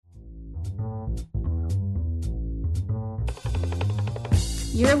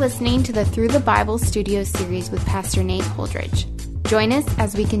You're listening to the Through the Bible Studio series with Pastor Nate Holdridge. Join us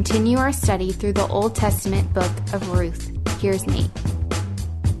as we continue our study through the Old Testament book of Ruth. Here's Nate.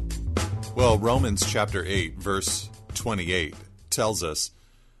 Well, Romans chapter 8, verse 28 tells us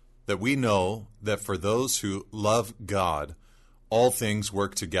that we know that for those who love God, all things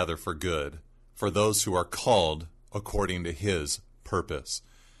work together for good, for those who are called according to His purpose.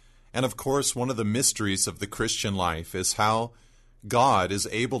 And of course, one of the mysteries of the Christian life is how God is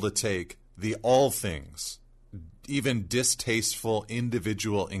able to take the all things, even distasteful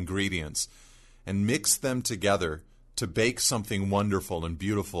individual ingredients, and mix them together to bake something wonderful and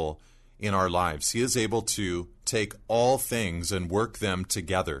beautiful in our lives. He is able to take all things and work them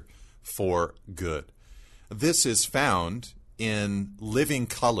together for good. This is found in living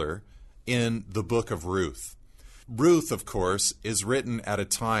color in the book of Ruth. Ruth, of course, is written at a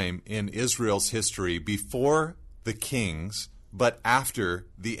time in Israel's history before the kings, but after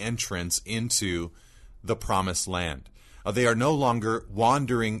the entrance into the promised land. They are no longer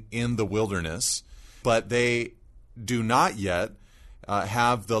wandering in the wilderness, but they do not yet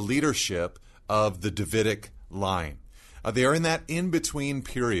have the leadership of the Davidic line. They are in that in-between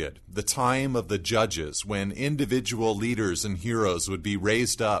period, the time of the judges, when individual leaders and heroes would be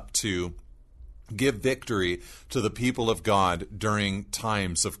raised up to give victory to the people of God during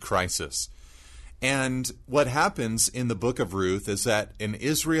times of crisis. And what happens in the book of Ruth is that an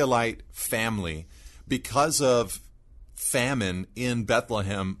Israelite family, because of famine in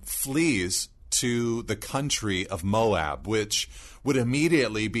Bethlehem, flees to the country of Moab, which would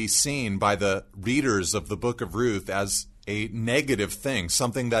immediately be seen by the readers of the book of Ruth as a negative thing,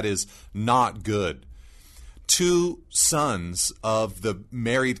 something that is not good. Two sons of the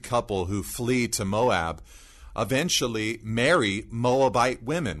married couple who flee to Moab eventually marry Moabite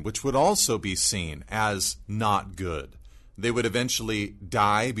women, which would also be seen as not good. They would eventually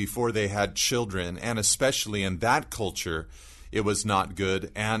die before they had children, and especially in that culture, it was not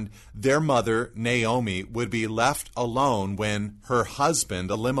good. And their mother, Naomi, would be left alone when her husband,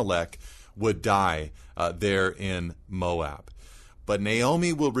 Elimelech, would die there in Moab. But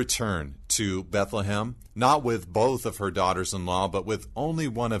Naomi will return to Bethlehem, not with both of her daughters-in-law, but with only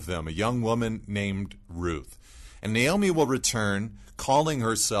one of them, a young woman named Ruth. And Naomi will return calling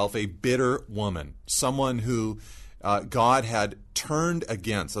herself a bitter woman, someone who God had turned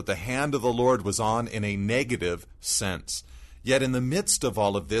against, that the hand of the Lord was on in a negative sense. Yet in the midst of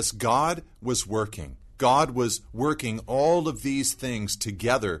all of this, God was working. God was working all of these things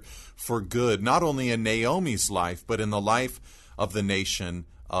together for good, not only in Naomi's life, but in the life of the nation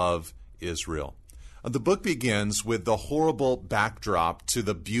of Israel. The book begins with the horrible backdrop to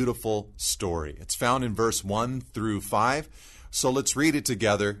the beautiful story. It's found in verse 1 through 5. So let's read it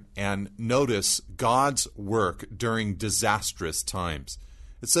together and notice God's work during disastrous times.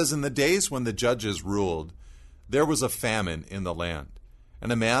 It says, "In the days when the judges ruled, there was a famine in the land.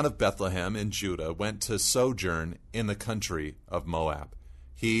 And a man of Bethlehem in Judah went to sojourn in the country of Moab,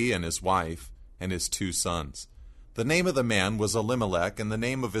 he and his wife and his 2 sons. The name of the man was Elimelech, and the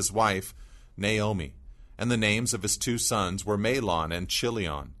name of his wife Naomi, and the names of his 2 sons were Mahlon and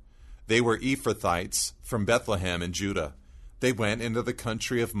Chilion. They were Ephrathites from Bethlehem in Judah. They went into the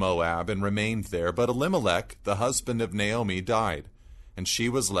country of Moab and remained there, but Elimelech, the husband of Naomi, died, and she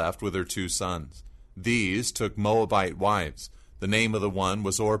was left with her 2 sons. These took Moabite wives. The name of the one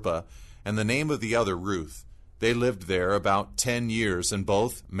was Orpah, and the name of the other Ruth. They lived there about 10 years, and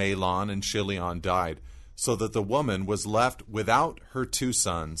both Mahlon and Chilion died, so that the woman was left without her 2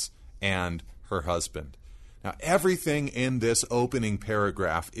 sons and her husband." Now, everything in this opening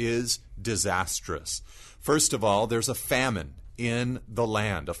paragraph is disastrous. First of all, there's a famine in the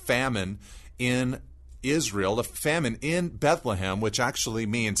land, a famine in Israel, a famine in Bethlehem, which actually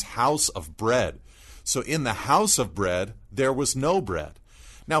means house of bread. So in the house of bread, there was no bread.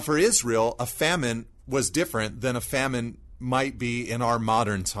 Now, for Israel, a famine was different than a famine might be in our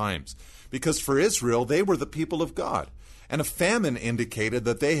modern times, because for Israel, they were the people of God. And a famine indicated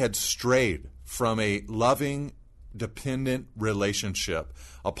that they had strayed from a loving, dependent relationship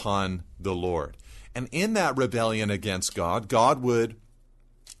upon the Lord. And in that rebellion against God, God would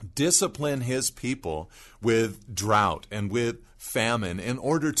discipline His people with drought and with famine in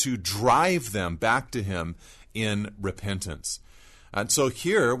order to drive them back to Him in repentance. And so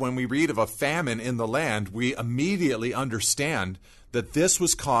here, when we read of a famine in the land, we immediately understand that this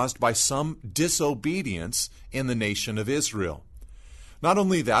was caused by some disobedience in the nation of Israel. Not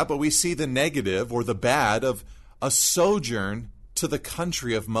only that, but we see the negative or the bad of a sojourn to the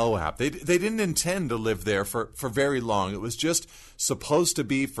country of Moab. They didn't intend to live there for very long. It was just supposed to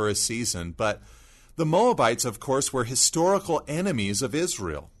be for a season. But the Moabites, of course, were historical enemies of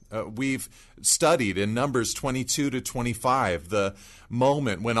Israel. We've studied in Numbers 22 to 25 the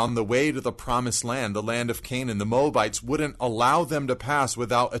moment when on the way to the promised land, the land of Canaan, the Moabites wouldn't allow them to pass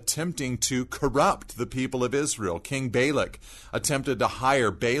without attempting to corrupt the people of Israel. King Balak attempted to hire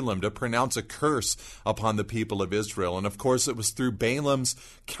Balaam to pronounce a curse upon the people of Israel. And of course, it was through Balaam's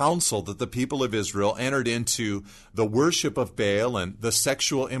counsel that the people of Israel entered into the worship of Baal and the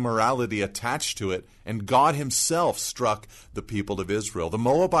sexual immorality attached to it. And God himself struck the people of Israel. The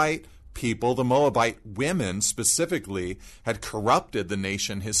Moabite people, the Moabite women specifically, had corrupted the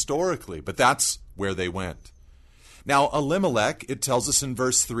nation historically, but that's where they went. Now, Elimelech, it tells us in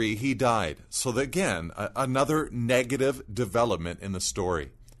verse 3, he died. So that, again, another negative development in the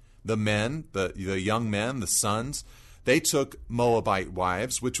story. The men, the young men, the sons, they took Moabite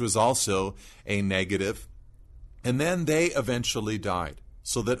wives, which was also a negative, and then they eventually died.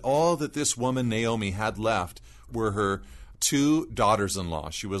 So that all that this woman Naomi had left were her 2 daughters-in-law.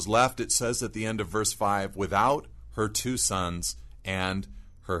 She was left, it says at the end of verse 5, without her 2 sons and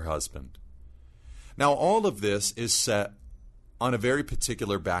her husband. Now, all of this is set on a very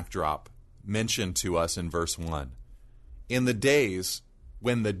particular backdrop mentioned to us in verse 1. In the days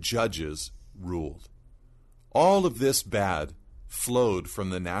when the judges ruled. All of this bad flowed from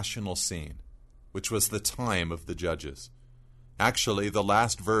the national scene, which was the time of the judges. Actually, the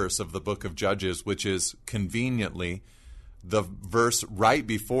last verse of the book of Judges, which is conveniently the verse right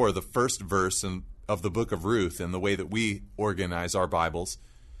before the first verse of the book of Ruth in the way that we organize our Bibles,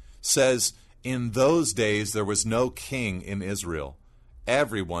 says, in those days there was no king in Israel.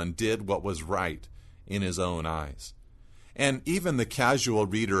 Everyone did what was right in his own eyes. And even the casual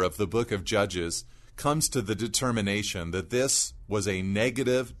reader of the book of Judges comes to the determination that this was a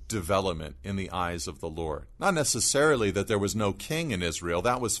negative development in the eyes of the Lord. Not necessarily that there was no king in Israel.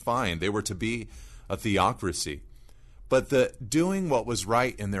 That was fine. They were to be a theocracy. But the doing what was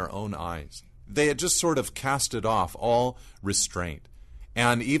right in their own eyes. They had just sort of casted off all restraint.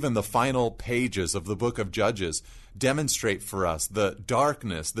 And even the final pages of the book of Judges demonstrate for us the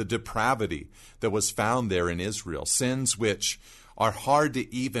darkness, the depravity that was found there in Israel. Sins which are hard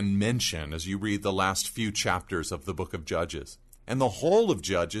to even mention as you read the last few chapters of the book of Judges. And the whole of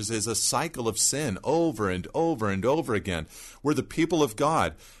Judges is a cycle of sin over and over and over again, where the people of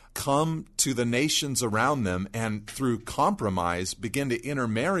God come to the nations around them and through compromise begin to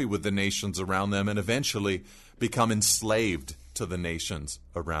intermarry with the nations around them and eventually become enslaved to the nations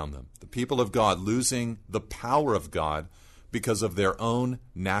around them. The people of God losing the power of God because of their own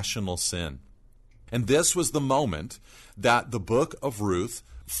national sin. And this was the moment that the book of Ruth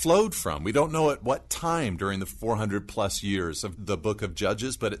flowed from. We don't know at what time during the 400 plus years of the book of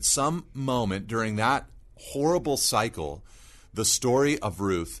Judges, but at some moment during that horrible cycle, the story of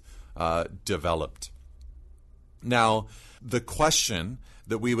Ruth developed. Now, the question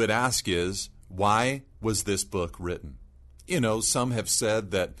that we would ask is, why was this book written? You know, some have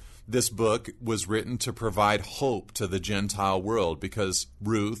said that this book was written to provide hope to the Gentile world because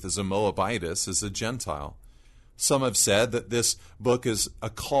Ruth, as a Moabitess, is a Gentile. Some have said that this book is a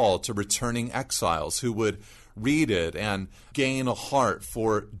call to returning exiles who would read it and gain a heart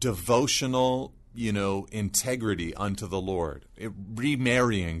for devotional, integrity unto the Lord,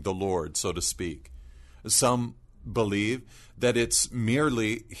 remarrying the Lord, so to speak. Some believe that it's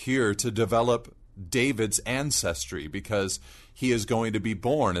merely here to develop David's ancestry because he is going to be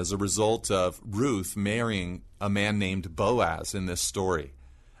born as a result of Ruth marrying a man named Boaz in this story.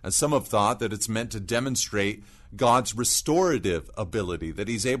 And some have thought that it's meant to demonstrate God's restorative ability, that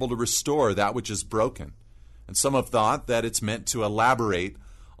he's able to restore that which is broken. And some have thought that it's meant to elaborate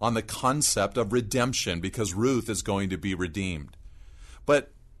on the concept of redemption because Ruth is going to be redeemed.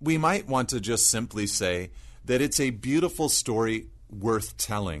 But we might want to just simply say that it's a beautiful story worth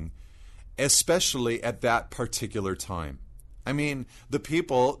telling, especially at that particular time. I mean, the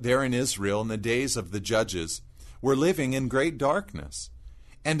people there in Israel in the days of the judges were living in great darkness.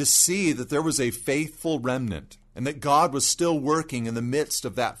 And to see that there was a faithful remnant and that God was still working in the midst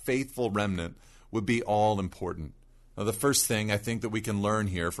of that faithful remnant would be all important. Now, the first thing I think that we can learn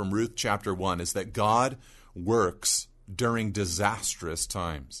here from Ruth chapter 1 is that God works during disastrous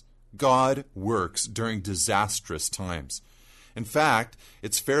times. God works during disastrous times. In fact,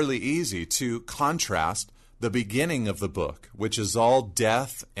 it's fairly easy to contrast the beginning of the book, which is all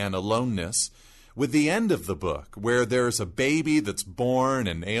death and aloneness, with the end of the book, where there's a baby that's born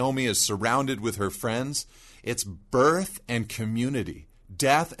and Naomi is surrounded with her friends. It's birth and community,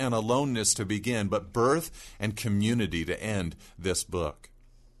 death and aloneness to begin, but birth and community to end this book.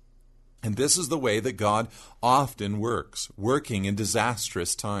 And this is the way that God often works, working in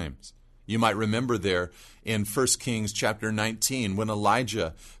disastrous times. You might remember there in 1 Kings chapter 19 when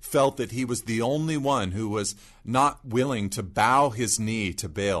Elijah felt that he was the only one who was not willing to bow his knee to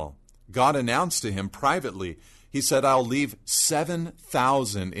Baal. God announced to him privately, he said, I'll leave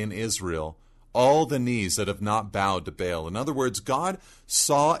 7,000 in Israel, all the knees that have not bowed to Baal. In other words, God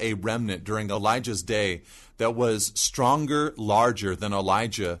saw a remnant during Elijah's day that was stronger, larger than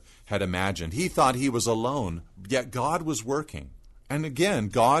Elijah had imagined. He thought he was alone, yet God was working. And again,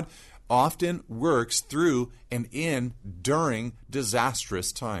 God often works through and in during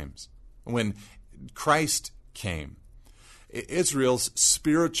disastrous times. When Christ came, Israel's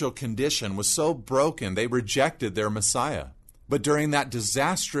spiritual condition was so broken, they rejected their Messiah. But during that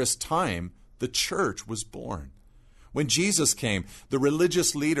disastrous time, the church was born. When Jesus came, the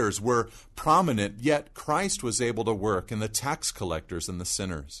religious leaders were prominent, yet Christ was able to work in the tax collectors and the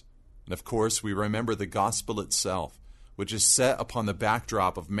sinners. And of course, we remember the gospel itself, which is set upon the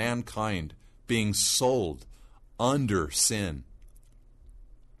backdrop of mankind being sold under sin.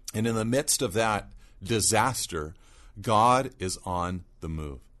 And in the midst of that disaster, God is on the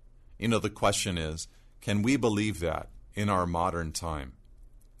move. You know, the question is, can we believe that in our modern time?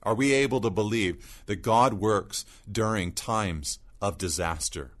 Are we able to believe that God works during times of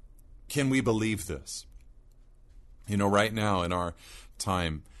disaster? Can we believe this? You know, right now in our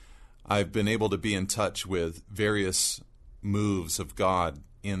time, I've been able to be in touch with various moves of God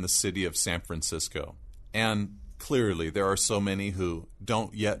in the city of San Francisco. And clearly, there are so many who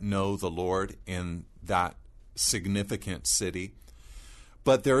don't yet know the Lord in that significant city.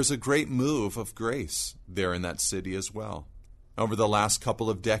 But there is a great move of grace there in that city as well. Over the last couple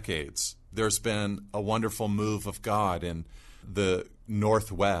of decades, there's been a wonderful move of God in the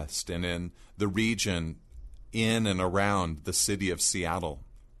Northwest and in the region in and around the city of Seattle.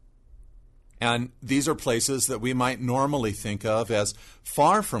 And these are places that we might normally think of as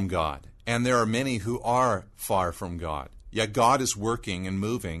far from God. And there are many who are far from God. Yet God is working and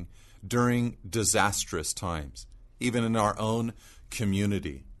moving during disastrous times, even in our own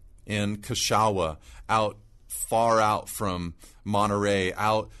community. In Kashawa, far out from Monterey,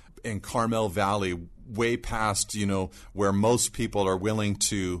 out in Carmel Valley, way past, where most people are willing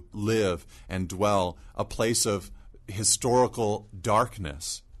to live and dwell, a place of historical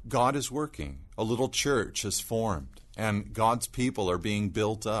darkness. God is working. A little church is formed, and God's people are being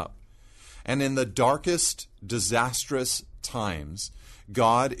built up. And in the darkest, disastrous times,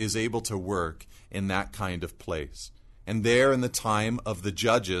 God is able to work in that kind of place. And there in the time of the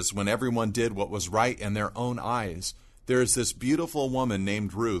judges, when everyone did what was right in their own eyes, there is this beautiful woman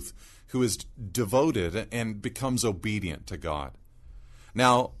named Ruth who is devoted and becomes obedient to God.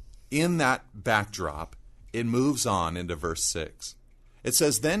 Now, in that backdrop, it moves on into verse 6. It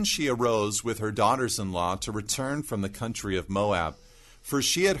says, Then she arose with her daughters-in-law to return from the country of Moab, for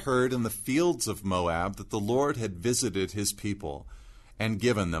she had heard in the fields of Moab that the Lord had visited his people and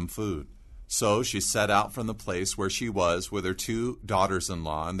given them food. So she set out from the place where she was with her 2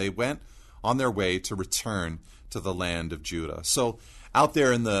 daughters-in-law, and they went on their way to return to the land of Judah. So out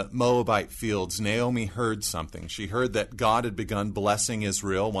there in the Moabite fields, Naomi heard something. She heard that God had begun blessing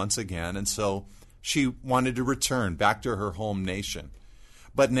Israel once again, and so she wanted to return back to her home nation.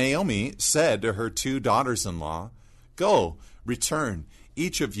 But Naomi said to her 2 daughters-in-law, Go, return,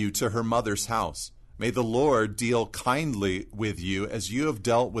 each of you to her mother's house. May the Lord deal kindly with you as you have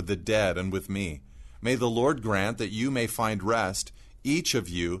dealt with the dead and with me. May the Lord grant that you may find rest, each of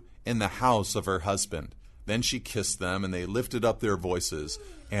you, in the house of her husband. Then she kissed them, and they lifted up their voices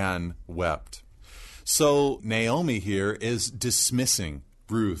and wept. So Naomi here is dismissing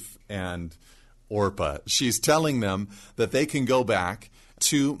Ruth and Orpah. She's telling them that they can go back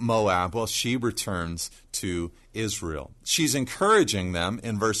to Moab while she returns to Israel. She's encouraging them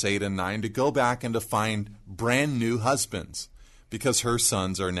in verse 8 and 9 to go back and to find brand new husbands because her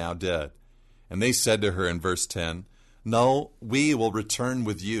sons are now dead. And they said to her in verse 10, No, we will return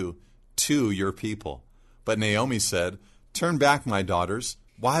with you to your people. But Naomi said, Turn back, my daughters.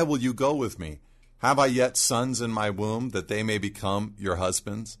 Why will you go with me? Have I yet sons in my womb that they may become your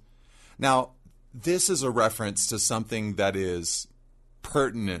husbands? Now, this is a reference to something that is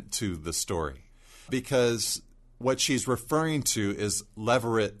pertinent to the story, because what she's referring to is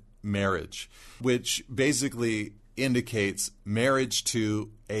levirate marriage, which basically indicates marriage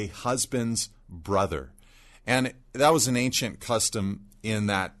to a husband's brother. And that was an ancient custom in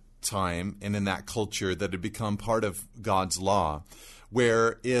that time and in that culture that had become part of God's law,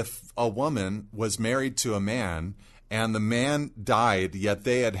 where if a woman was married to a man and the man died, yet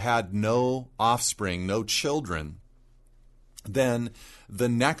they had had no offspring, no children, then the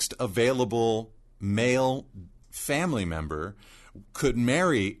next available male family member could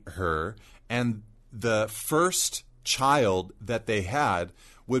marry her, and the first child that they had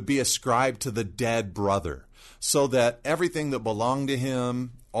would be ascribed to the dead brother, so that everything that belonged to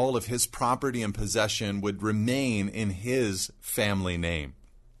him, all of his property and possession, would remain in his family name.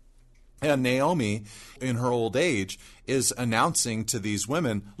 And Naomi, in her old age, is announcing to these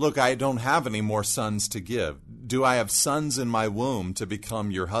women, look, I don't have any more sons to give. Do I have sons in my womb to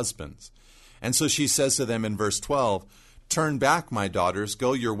become your husbands? And so she says to them in verse 12, turn back, my daughters,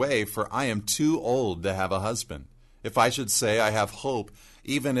 go your way, for I am too old to have a husband. If I should say I have hope,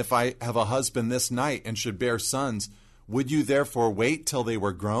 even if I have a husband this night and should bear sons, would you therefore wait till they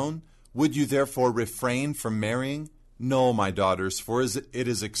were grown? Would you therefore refrain from marrying? No, my daughters, for it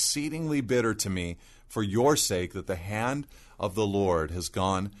is exceedingly bitter to me for your sake that the hand of the Lord has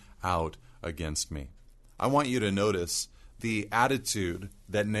gone out against me. I want you to notice the attitude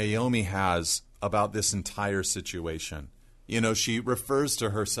that Naomi has about this entire situation. You know, she refers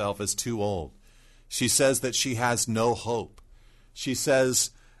to herself as too old. She says that she has no hope. She says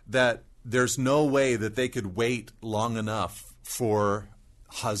that there's no way that they could wait long enough for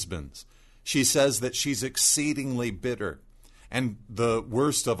husbands. She says that she's exceedingly bitter. And the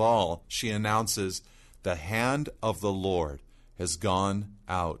worst of all, she announces, the hand of the Lord has gone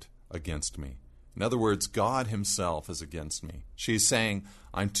out against me. In other words, God himself is against me. She's saying,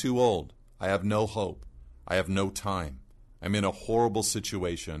 I'm too old. I have no hope. I have no time. I'm in a horrible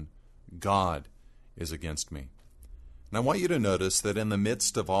situation. God is against me. And I want you to notice that in the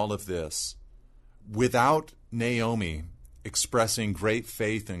midst of all of this, without Naomi expressing great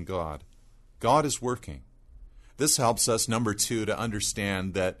faith in God, God is working. This helps us, number two, to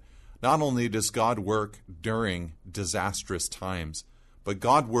understand that not only does God work during disastrous times, but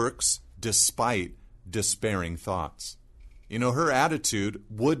God works despite despairing thoughts. You know, her attitude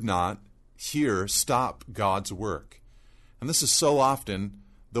would not here stop God's work. And this is so often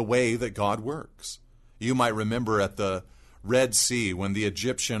the way that God works. You might remember at the Red Sea when the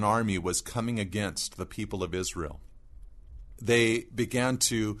Egyptian army was coming against the people of Israel. They began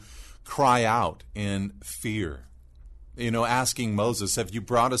to cry out in fear, asking Moses, have you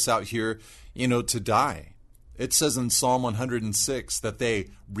brought us out here, to die? It says in Psalm 106 that they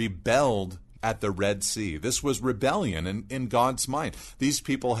rebelled at the Red Sea. This was rebellion in God's mind. These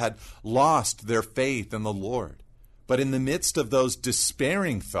people had lost their faith in the Lord. But in the midst of those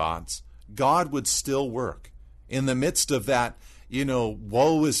despairing thoughts, God would still work. In the midst of that,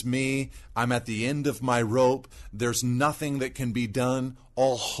 woe is me, I'm at the end of my rope, there's nothing that can be done,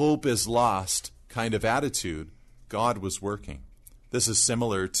 all hope is lost kind of attitude, God was working. This is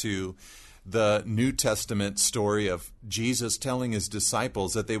similar to the New Testament story of Jesus telling his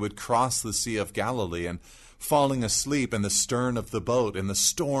disciples that they would cross the Sea of Galilee and falling asleep in the stern of the boat, and the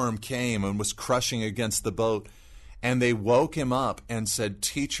storm came and was crushing against the boat. And they woke him up and said,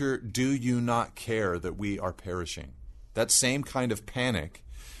 Teacher, do you not care that we are perishing? That same kind of panic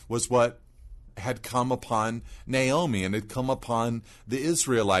was what had come upon Naomi and had come upon the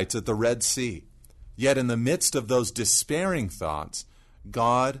Israelites at the Red Sea. Yet in the midst of those despairing thoughts,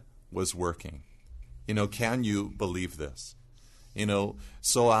 God was working. Can you believe this?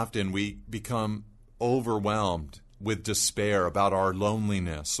 So often we become overwhelmed with despair about our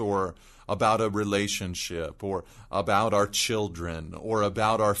loneliness, or about a relationship, or about our children, or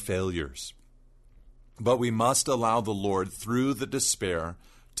about our failures. But we must allow the Lord, through the despair,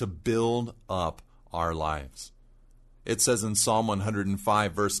 to build up our lives. It says in Psalm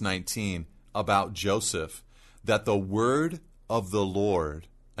 105, verse 19, about Joseph, that the word of the Lord,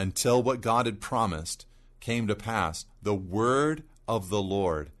 until what God had promised came to pass, the word of the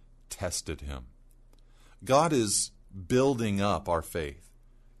Lord tested him. God is building up our faith.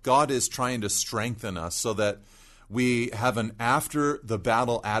 God is trying to strengthen us so that we have an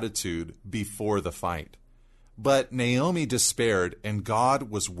after-the-battle attitude before the fight. But Naomi despaired, and God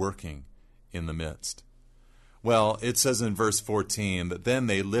was working in the midst. Well, it says in verse 14 that then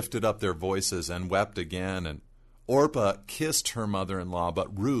they lifted up their voices and wept again, and Orpah kissed her mother-in-law,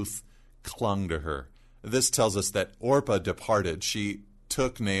 but Ruth clung to her. This tells us that Orpah departed. She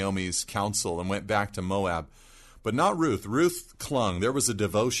took Naomi's counsel and went back to Moab. But not Ruth. Ruth clung. There was a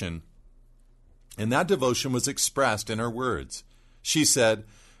devotion, and that devotion was expressed in her words. She said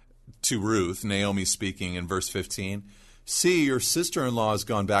to Ruth, Naomi speaking in verse 15, See, your sister-in-law has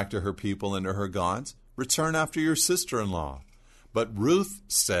gone back to her people and to her gods. Return after your sister-in-law. But Ruth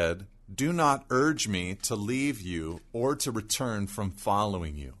said, Do not urge me to leave you or to return from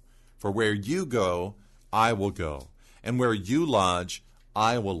following you. For where you go, I will go, and where you lodge,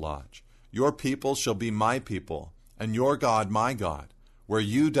 I will lodge. Your people shall be my people, and your God my God. Where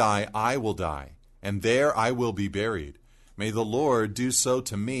you die, I will die, and there I will be buried. May the Lord do so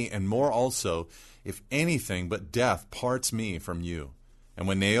to me, and more also, if anything but death parts me from you." And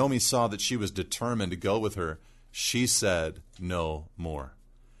when Naomi saw that she was determined to go with her, she said no more.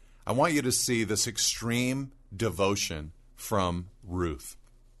 I want you to see this extreme devotion from Ruth.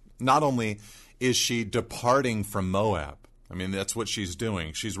 Not only is she departing from Moab, I mean, that's what she's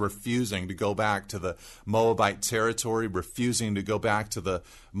doing. She's refusing to go back to the Moabite territory, refusing to go back to the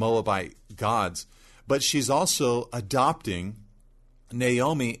Moabite gods, but she's also adopting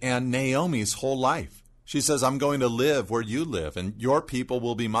Naomi and Naomi's whole life. She says, I'm going to live where you live, and your people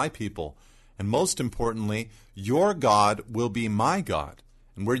will be my people. And most importantly, your God will be my God.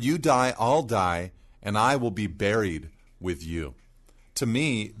 And where you die, I'll die, and I will be buried with you. To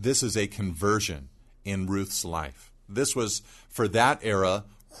me, this is a conversion in Ruth's life. This was, for that era,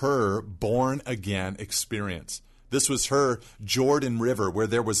 her born-again experience. This was her Jordan River where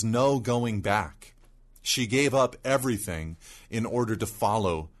there was no going back. She gave up everything in order to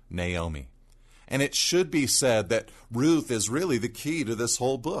follow Naomi. And it should be said that Ruth is really the key to this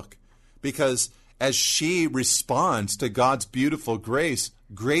whole book, because as she responds to God's beautiful grace,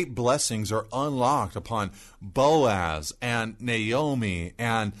 great blessings are unlocked upon Boaz and Naomi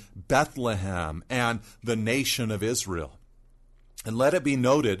and Bethlehem and the nation of Israel. And let it be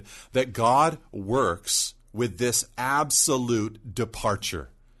noted that God works with this absolute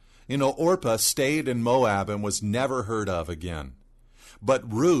departure. You know, Orpah stayed in Moab and was never heard of again.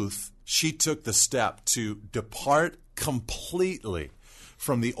 But Ruth, she took the step to depart completely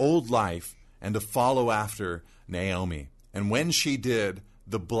from the old life and to follow after Naomi. And when she did,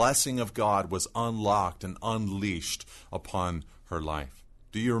 the blessing of God was unlocked and unleashed upon her life.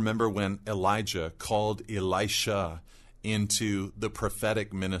 Do you remember when Elijah called Elisha into the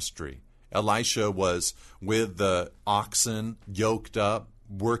prophetic ministry? Elisha was with the oxen yoked up,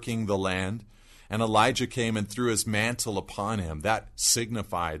 working the land, and Elijah came and threw his mantle upon him. That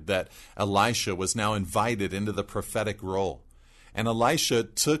signified that Elisha was now invited into the prophetic role. And Elisha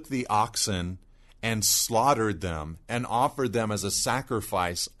took the oxen and slaughtered them and offered them as a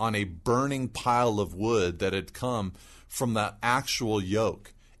sacrifice on a burning pile of wood that had come from the actual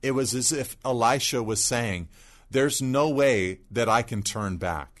yoke. It was as if Elisha was saying, there's no way that I can turn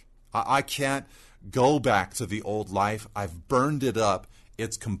back. I can't go back to the old life. I've burned it up.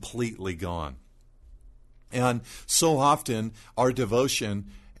 It's completely gone. And so often our devotion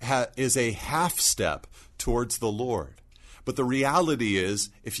is a half step towards the Lord. But the reality is,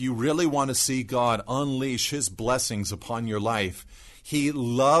 if you really want to see God unleash His blessings upon your life, He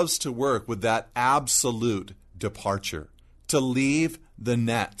loves to work with that absolute departure, to leave the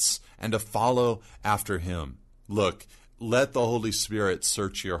nets and to follow after Him. Look, let the Holy Spirit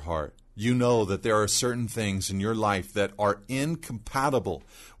search your heart. You know that there are certain things in your life that are incompatible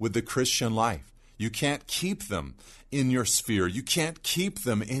with the Christian life. You can't keep them in your sphere. You can't keep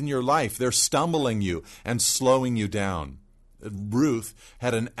them in your life. They're stumbling you and slowing you down. Ruth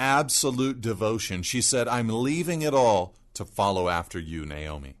had an absolute devotion. She said, I'm leaving it all to follow after you,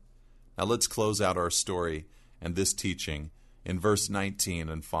 Naomi. Now let's close out our story and this teaching in verse 19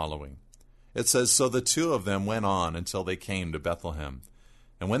 and following. It says, So the two of them went on until they came to Bethlehem.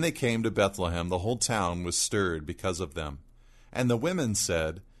 And when they came to Bethlehem, the whole town was stirred because of them. And the women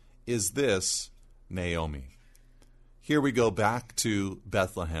said, Is this Naomi? Here we go back to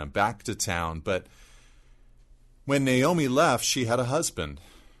Bethlehem, back to town. But when Naomi left, she had a husband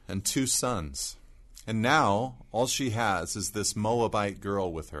and 2 sons. And now all she has is this Moabite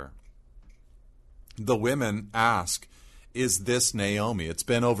girl with her. The women ask, Is this Naomi? It's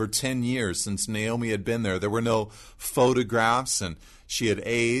been over 10 years since Naomi had been there. There were no photographs, and she had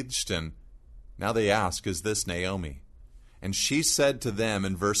aged, and now they ask, Is this Naomi? And she said to them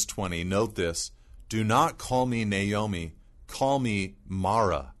in verse 20, note this, Do not call me Naomi, call me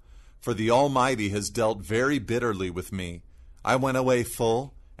Mara, for the Almighty has dealt very bitterly with me. I went away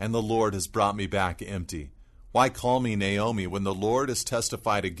full, and the Lord has brought me back empty. Why call me Naomi when the Lord has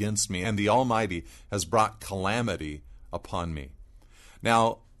testified against me, and the Almighty has brought calamity upon me?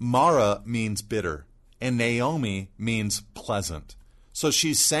 Now, Mara means bitter, and Naomi means pleasant. So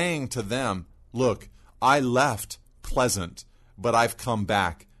she's saying to them, look, I left pleasant, but I've come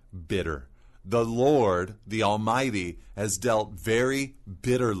back bitter. The Lord, the Almighty, has dealt very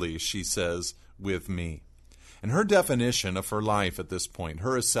bitterly, she says, with me. And her definition of her life at this point,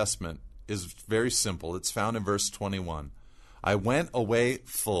 her assessment, is very simple. It's found in verse 21. I went away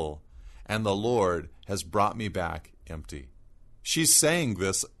full, and the Lord has brought me back empty. She's saying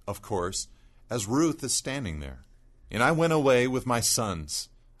this, of course, as Ruth is standing there. And I went away with my sons.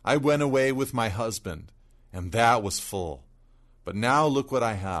 I went away with my husband, and that was full. But now look what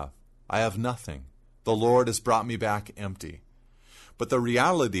I have. I have nothing. The Lord has brought me back empty. But the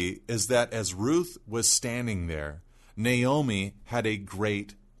reality is that as Ruth was standing there, Naomi had a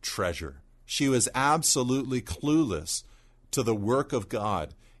great treasure. She was absolutely clueless to the work of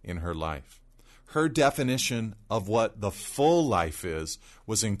God in her life. Her definition of what the full life is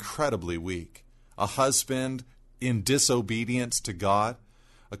was incredibly weak. A husband in disobedience to God,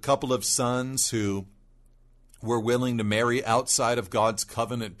 a couple of sons who were willing to marry outside of God's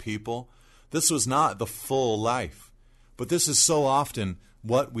covenant people. This was not the full life. But this is so often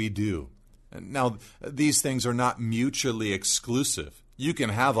what we do. Now, these things are not mutually exclusive. You can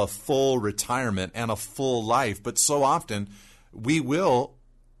have a full retirement and a full life, but so often we will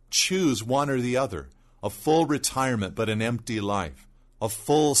choose one or the other. A full retirement, but an empty life. A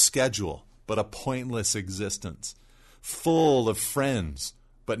full schedule, but a pointless existence. Full of friends,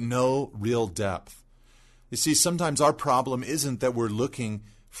 but no real depth. You see, sometimes our problem isn't that we're looking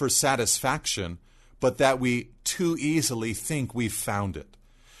for satisfaction, but that we too easily think we've found it.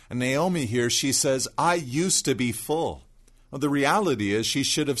 And Naomi here, she says, I used to be full. Well, the reality is she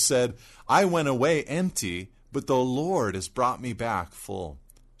should have said, I went away empty, but the Lord has brought me back full.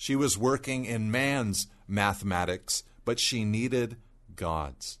 She was working in man's mathematics, but she needed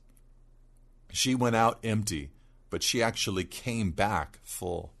God's. She went out empty, but she actually came back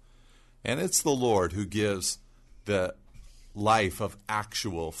full. And it's the Lord who gives the life of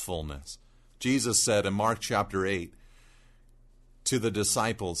actual fullness. Jesus said in Mark chapter 8 to the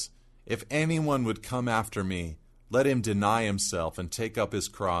disciples, if anyone would come after me, let him deny himself and take up his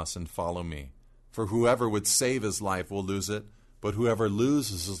cross and follow me. For whoever would save his life will lose it, but whoever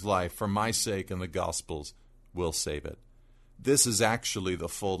loses his life for my sake and the gospel's will save it. This is actually the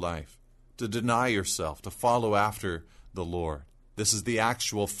full life, to deny yourself, to follow after the Lord. This is the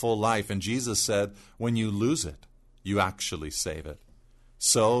actual full life. And Jesus said, when you lose it, you actually save it.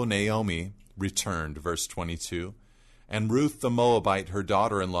 So Naomi returned, verse 22, and Ruth the Moabite, her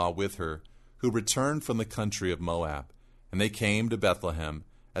daughter-in-law, with her, who returned from the country of Moab. And they came to Bethlehem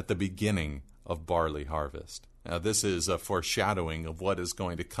at the beginning of barley harvest. Now, this is a foreshadowing of what is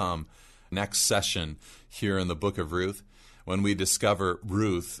going to come next session here in the book of Ruth, when we discover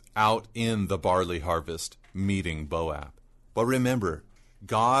Ruth out in the barley harvest meeting Boaz. But remember,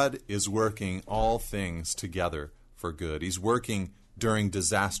 God is working all things together for good. He's working during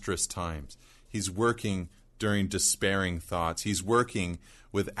disastrous times. He's working during despairing thoughts. He's working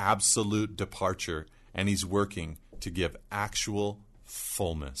with absolute departure, and he's working to give actual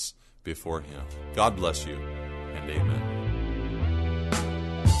fullness before him. God bless you, and amen.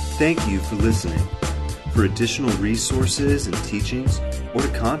 Thank you for listening. For additional resources and teachings, or to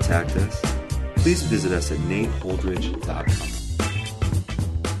contact us, please visit us at nateholdridge.com.